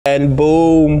And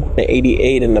boom, the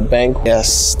 88 in the bank.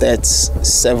 Yes, that's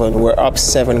 7. We're up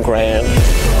 7 grand.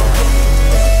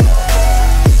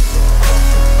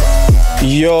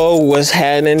 Yo, what's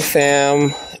happening,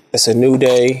 fam? It's a new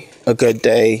day, a good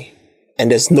day,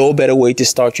 and there's no better way to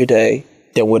start your day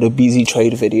than with a busy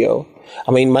trade video.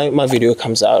 I mean, my video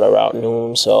comes out around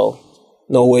noon, so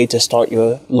no way to start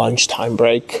your lunchtime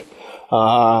break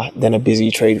than a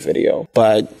busy trade video.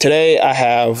 But today I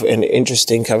have an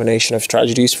interesting combination of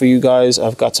strategies for you guys.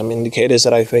 I've got some indicators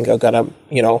that I think are gonna,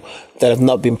 that have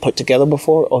not been put together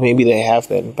before, or maybe they have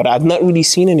been, but I've not really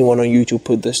seen anyone on YouTube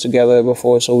put this together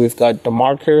before. So we've got the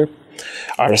marker,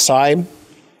 RSI,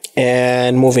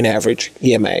 and moving average,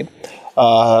 EMA.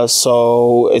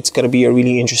 So it's going to be a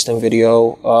really interesting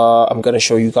video. I'm going to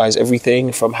show you guys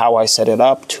everything from how I set it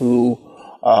up to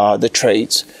the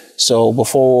trades. So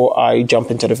before I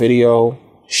jump into the video,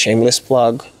 shameless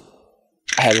plug,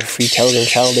 I have a free Telegram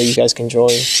channel that you guys can join.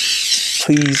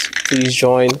 Please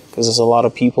join, because there's a lot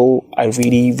of people I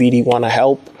really want to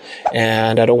help,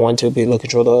 and I don't want to be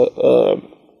looking through the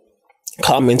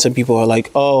comments and people are like,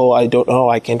 oh, I don't know,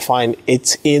 I can find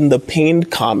it's in the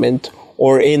pinned comment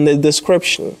or in the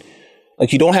description.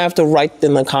 Like, you don't have to write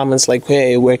in the comments like,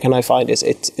 hey, where can I find this?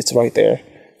 It's right there.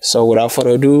 So without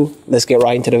further ado, let's get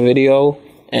right into the video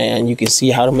and you can see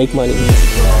how to make money.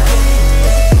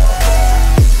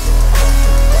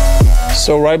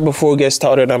 So right before we get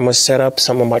started, I'm gonna set up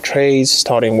some of my trades,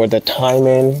 starting with the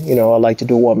timing. I like to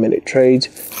do 1-minute trades.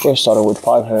 We're starting with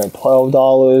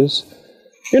 $512.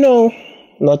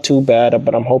 Not too bad,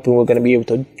 but I'm hoping we're gonna be able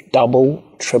to double,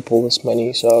 triple this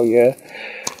money. So yeah,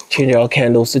 change our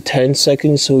candles to 10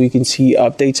 seconds so we can see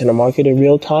updates in the market in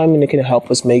real time, and it can help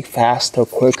us make faster,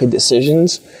 quicker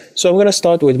decisions. So I'm gonna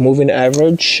start with moving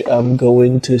average. I'm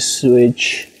going to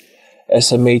switch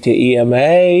SMA to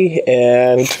EMA,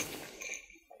 and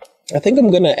I think I'm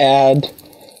gonna add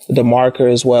the marker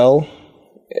as well.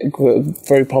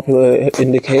 Very popular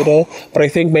indicator, but I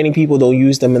think many people don't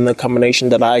use them in the combination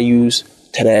that I use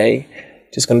today.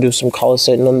 Just gonna do some color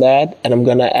setting on that, and I'm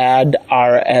gonna add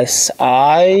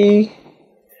RSI.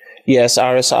 Yes,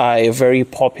 RSI, a very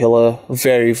popular,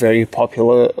 very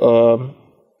popular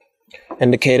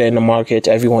indicator in the market.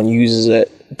 Everyone uses it,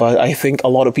 but I think a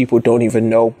lot of people don't even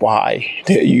know why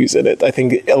they're using it. I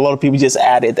think a lot of people just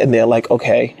add it and they're like,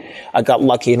 okay, I got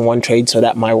lucky in one trade, so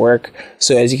that might work.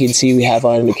 So as you can see, we have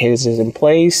our indicators in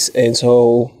place, and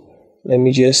so let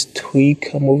me just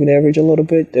tweak a moving average a little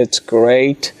bit. That's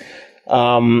great.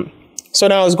 So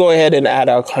now let's go ahead and add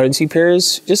our currency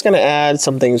pairs. Just gonna add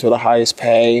some things with the highest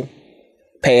payouts.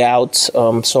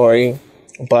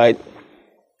 But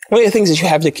one of the things that you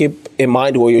have to keep in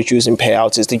mind while you're choosing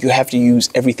payouts is that you have to use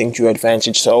everything to your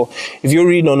advantage. So if you're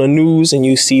reading on the news and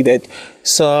you see that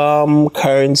some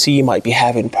currency might be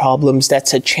having problems,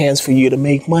 that's a chance for you to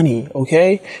make money,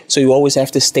 okay? So you always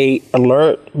have to stay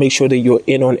alert, make sure that you're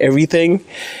in on everything,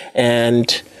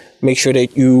 and make sure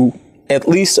that you at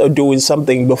least are doing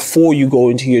something before you go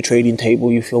into your trading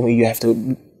table. You feel me? You have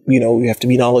to, you have to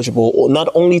be knowledgeable. Or not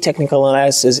only technical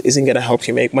analysis isn't going to help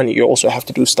you make money, you also have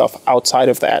to do stuff outside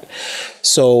of that.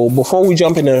 So before we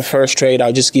jump into the first trade,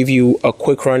 I'll just give you a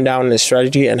quick rundown on the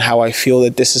strategy and how I feel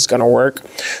that this is going to work.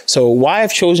 So why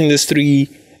I've chosen these 3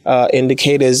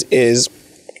 indicators is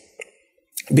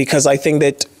because I think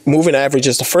that moving average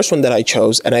is the first one that I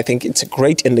chose, and I think it's a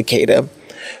great indicator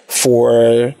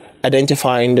for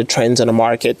identifying the trends in the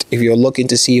market. If you're looking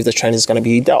to see if the trend is going to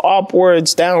be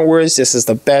upwards, downwards, this is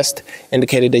the best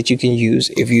indicator that you can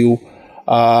use. If you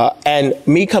and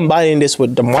me combining this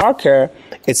with the marker,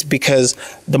 it's because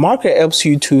the marker helps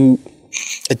you to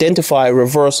identify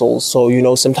reversals. So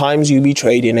sometimes you be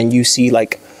trading and you see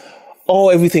like, oh,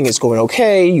 everything is going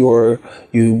okay. You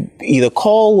either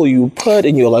call or you put,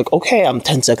 and you're like, okay, I'm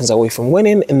 10 seconds away from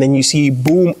winning, and then you see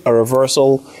boom, a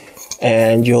reversal.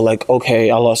 And you're like, okay,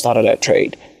 I lost out of that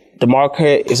trade. The marker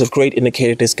is a great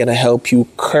indicator that's going to help you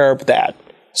curb that.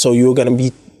 So you're going to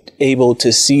be able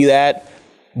to see that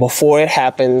before it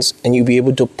happens, and you'll be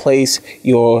able to place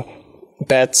your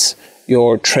bets,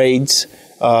 your trades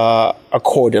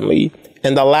accordingly.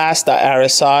 And the last, the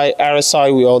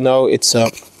RSI, we all know it's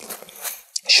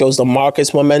shows the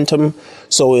market's momentum.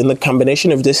 So in the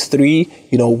combination of these 3,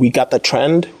 we got the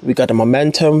trend, we got the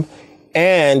momentum,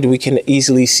 and we can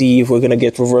easily see if we're going to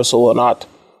get reversal or not.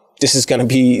 This is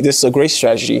a great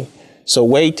strategy. So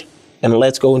wait, and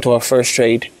let's go into our first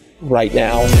trade right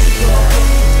now.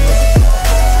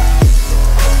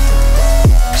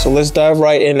 So let's dive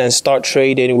right in and start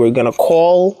trading. We're going to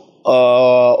call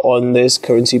on this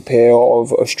currency pair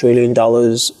of Australian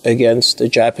dollars against the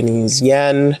Japanese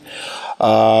yen.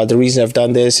 The reason I've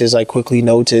done this is I quickly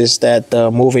noticed that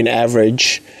the moving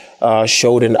average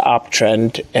showed an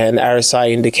uptrend, and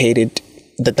RSI indicated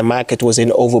that the market was in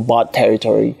overbought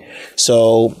territory.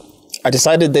 So I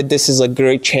decided that this is a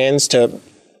great chance to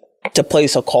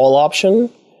place a call option,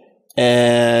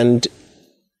 and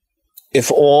if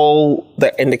all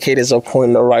the indicators are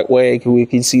pointing the right way, we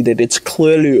can see that it's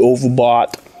clearly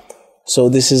overbought. So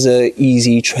this is an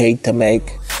easy trade to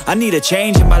make. I need a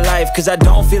change in my life because I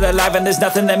don't feel alive and there's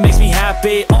nothing that makes me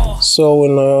happy. So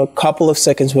in a couple of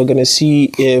seconds, we're going to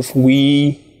see if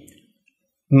we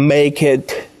make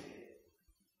it.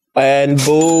 And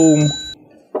boom,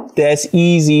 that's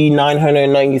easy,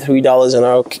 $993 in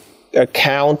our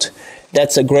account.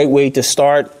 That's a great way to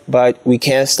start, but we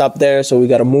can't stop there. So we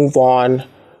got to move on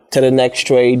to the next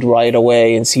trade right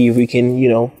away and see if we can, you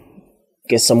know,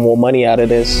 get some more money out of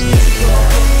this.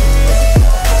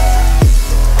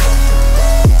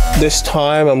 This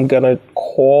time I'm gonna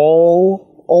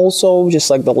call also, just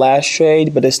like the last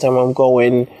trade, but this time I'm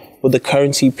going with the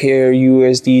currency pair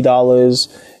USD dollars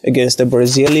against the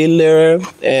Brazilian lira.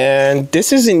 And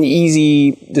this is an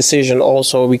easy decision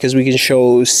also because we can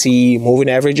see moving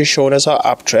average is showing us our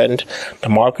uptrend. The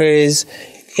marker is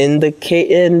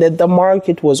indicating that the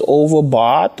market was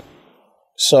overbought.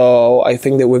 So I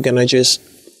think that we're going to just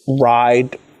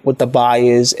ride with the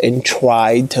buyers and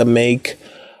try to make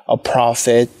a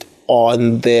profit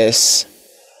on this.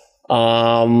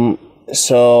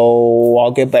 So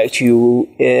I'll get back to you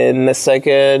in a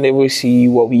second and we'll see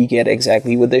what we get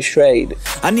exactly with this trade.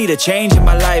 I need a change in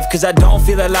my life because I don't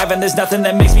feel alive and there's nothing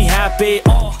that makes me happy.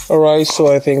 All right,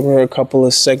 so I think we're a couple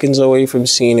of seconds away from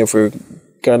seeing if we're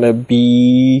going to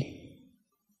be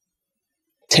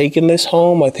taking this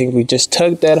home. I think we just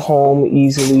took that home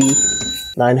easily.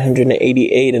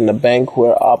 988 in the bank.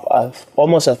 We're up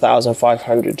almost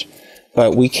 1,500.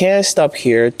 But we can't stop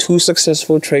here. 2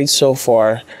 successful trades so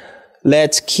far.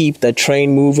 Let's keep the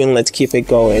train moving. Let's keep it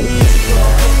going.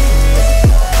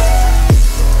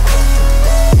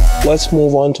 Let's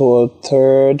move on to a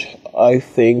third. I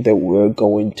think that we're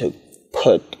going to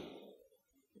put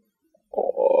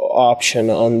option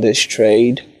on this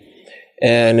trade.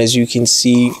 And as you can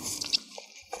see,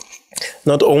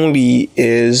 not only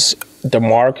is the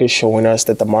market showing us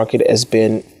that the market has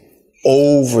been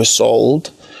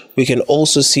oversold, we can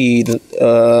also see that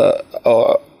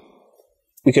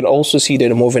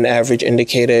the moving average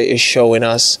indicator is showing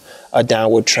us a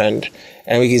downward trend.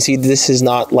 And we can see this is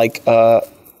not like a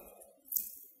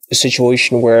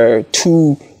situation where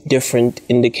 2 different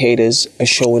indicators are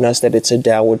showing us that it's a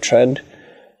downward trend.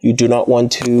 You do not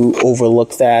want to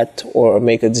overlook that or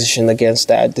make a decision against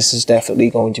that. This is definitely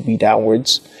going to be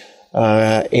downwards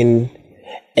in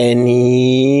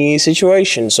any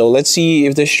situation. So let's see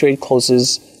if this trade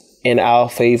closes in our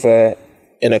favor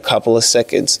in a couple of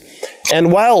seconds.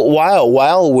 And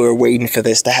while we're waiting for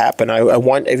this to happen, I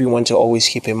want everyone to always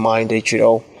keep in mind that, you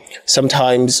know,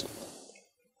 sometimes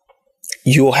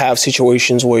you'll have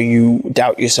situations where you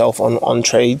doubt yourself on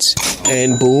trades,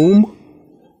 and boom,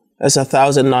 that's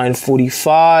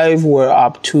 1,945. We're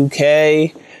up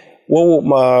 2K.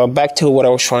 Well, back to what I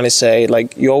was trying to say.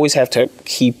 Like, you always have to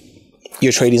keep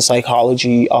your trading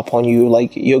psychology up on you.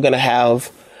 Like, you're gonna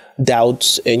have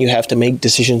doubts and you have to make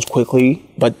decisions quickly,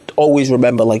 but always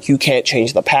remember, like, you can't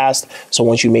change the past. So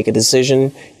once you make a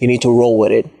decision, you need to roll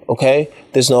with it. Okay?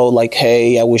 There's no like,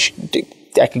 hey, I wish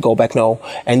I could go back. No.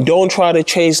 And don't try to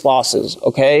chase losses.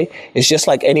 Okay? It's just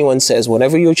like anyone says,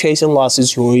 whenever you're chasing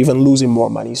losses, you're even losing more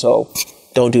money. So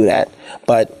don't do that.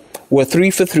 But we're 3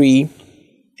 for 3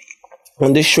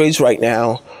 on this trades right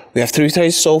now. We have 3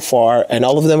 trades so far, and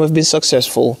all of them have been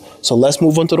successful. So let's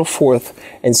move on to the 4th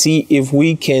and see if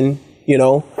we can, you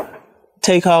know,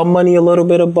 take our money a little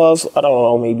bit above, I don't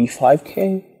know, maybe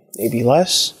 5K, maybe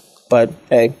less. But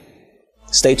hey,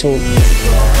 stay tuned.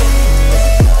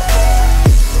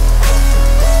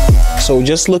 So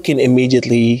just looking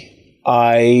immediately,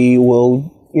 I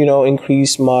will, you know,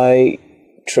 increase my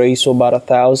trades to about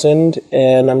 1,000,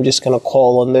 and I'm just gonna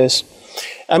call on this.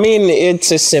 I mean,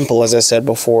 it's as simple as I said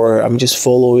before. I'm just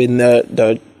following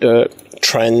the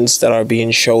trends that are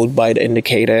being showed by the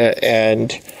indicator,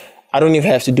 and I don't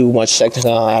even have to do much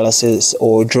technical analysis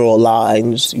or draw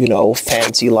lines, you know,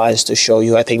 fancy lines to show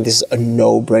you. I think this is a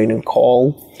no-brainer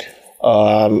call.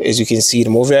 As you can see, the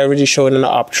moving average is showing an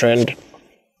uptrend,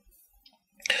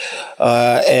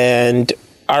 and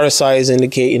RSI is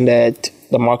indicating that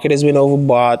the market has been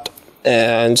overbought,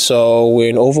 and so we're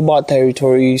in overbought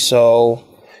territory. So,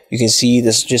 You can see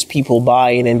there's just people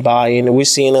buying and buying. We're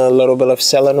seeing a little bit of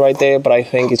selling right there, but I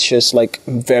think it's just like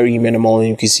very minimal, and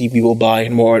you can see people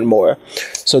buying more and more.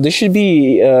 So this should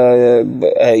be an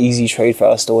easy trade for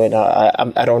us to win.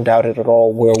 I don't doubt it at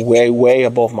all. We're way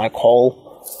above my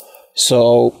call.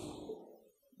 So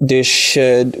we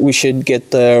should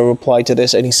get the reply to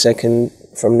this any second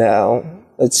from now.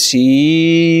 Let's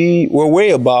see. We're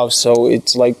way above, so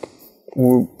it's like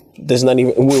we're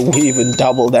even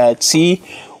double that. See,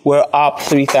 we're up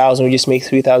 3,000. We just make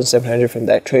 3,700 from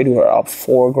that trade. We're up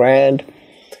 $4,000.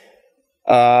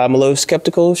 I'm a little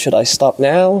skeptical. Should I stop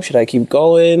now? Should I keep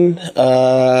going?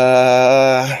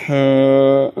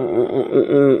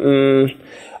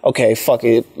 Okay, fuck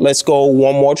it. Let's go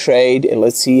one more trade and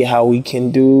let's see how we can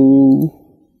do.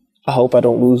 I hope I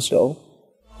don't lose though.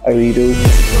 I really do.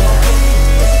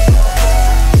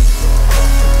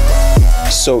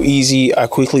 So easy. I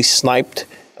quickly sniped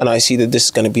and I see that this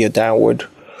is going to be a downward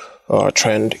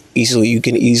trend. You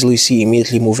can easily see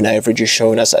immediately moving average is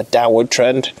showing us a downward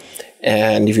trend.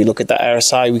 And if you look at the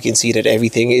RSI, we can see that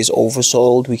everything is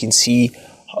oversold. We can see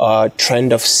a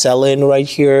trend of selling right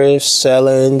here,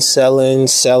 selling.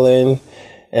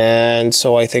 And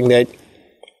so I think that,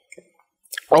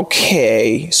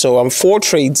 okay, so I'm 4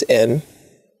 trades in.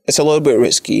 It's a little bit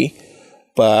risky,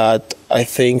 but I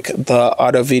think the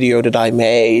other video that I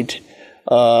made,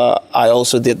 I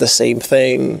also did the same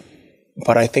thing,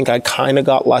 but I think I kind of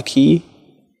got lucky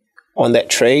on that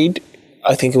trade.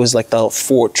 I think it was like the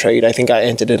 4th trade. I think I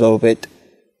entered it a little bit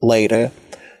later.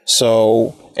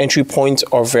 So entry points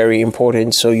are very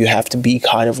important. So you have to be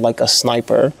kind of like a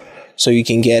sniper. So you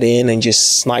can get in and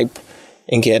just snipe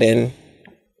and get in,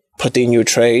 put in your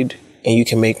trade, and you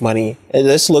can make money. And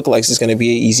this looks like it's going to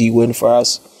be an easy win for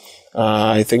us.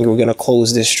 I think we're going to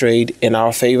close this trade in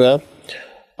our favor.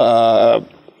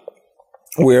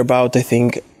 We're about, I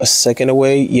think, a second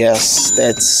away. Yes,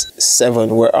 that's 7.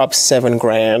 We're up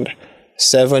 $7,000,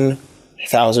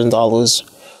 $7,000.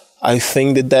 I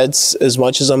think that that's as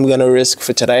much as I'm going to risk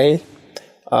for today.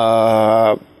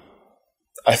 I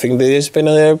think that it's been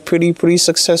a pretty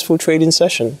successful trading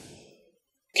session.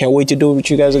 Can't wait to do it with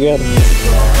you guys again.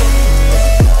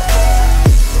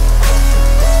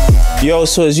 Yo,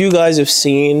 so as you guys have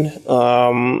seen,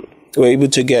 we're able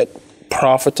to get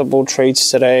profitable trades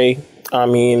today. I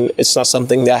mean, it's not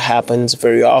something that happens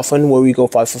very often where we go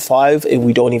 5 for 5 and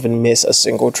we don't even miss a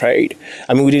single trade.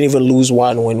 I mean, we didn't even lose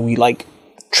one when we like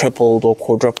tripled or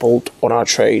quadrupled on our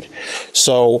trade.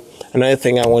 So another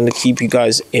thing I want to keep you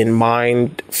guys in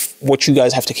mind, what you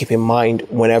guys have to keep in mind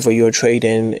whenever you're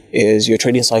trading is your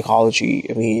trading psychology.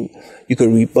 I mean, you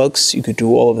could read books, you could do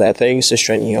all of that things to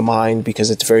strengthen your mind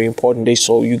because it's very important.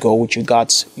 So you go with your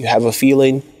guts. You have a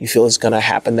feeling, you feel it's going to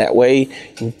happen that way.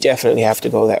 You definitely have to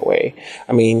go that way.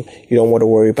 I mean, you don't want to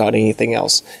worry about anything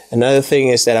else. Another thing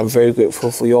is that I'm very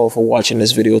grateful for you all for watching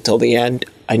this video till the end.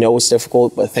 I know it's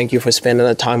difficult, but thank you for spending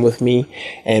the time with me.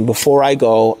 And before I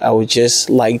go, I would just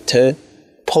like to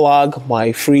plug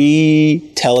my free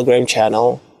Telegram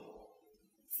channel.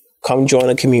 Come join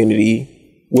a community.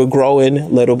 We're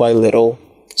growing little by little,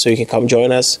 so you can come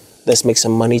join us. Let's make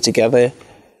some money together.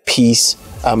 Peace.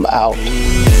 I'm out.